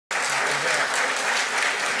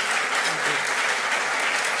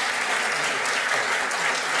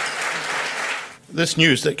This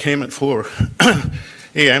news that came at 4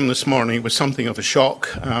 a.m. this morning was something of a shock.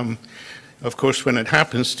 Of course, when it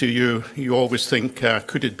happens to you, you always think,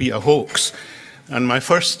 could it be a hoax? And my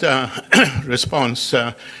first response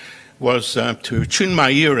was to tune my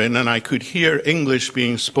ear in, and I could hear English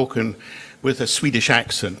being spoken with a Swedish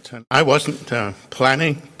accent. And I wasn't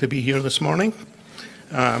planning to be here this morning,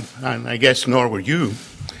 and I guess nor were you.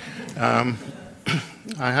 I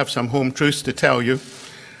have some home truths to tell you.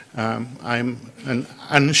 I'm an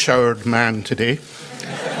unshowered man today.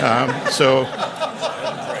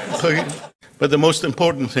 But the most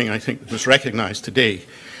important thing I think that was recognized today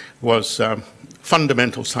was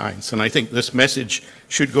fundamental science. And I think this message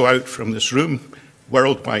should go out from this room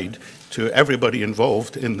worldwide to everybody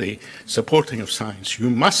involved in the supporting of science. You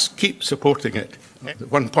must keep supporting it.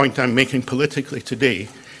 One point I'm making politically today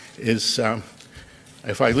is,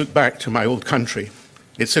 if I look back to my old country,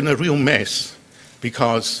 it's in a real mess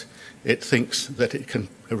because it thinks that it can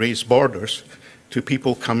erase borders to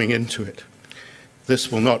people coming into it.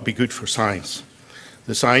 This will not be good for science.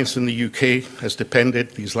 The science in the UK has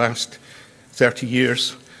depended these last 30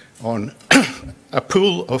 years on a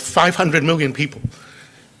pool of 500 million people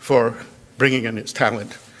for bringing in its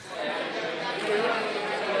talent.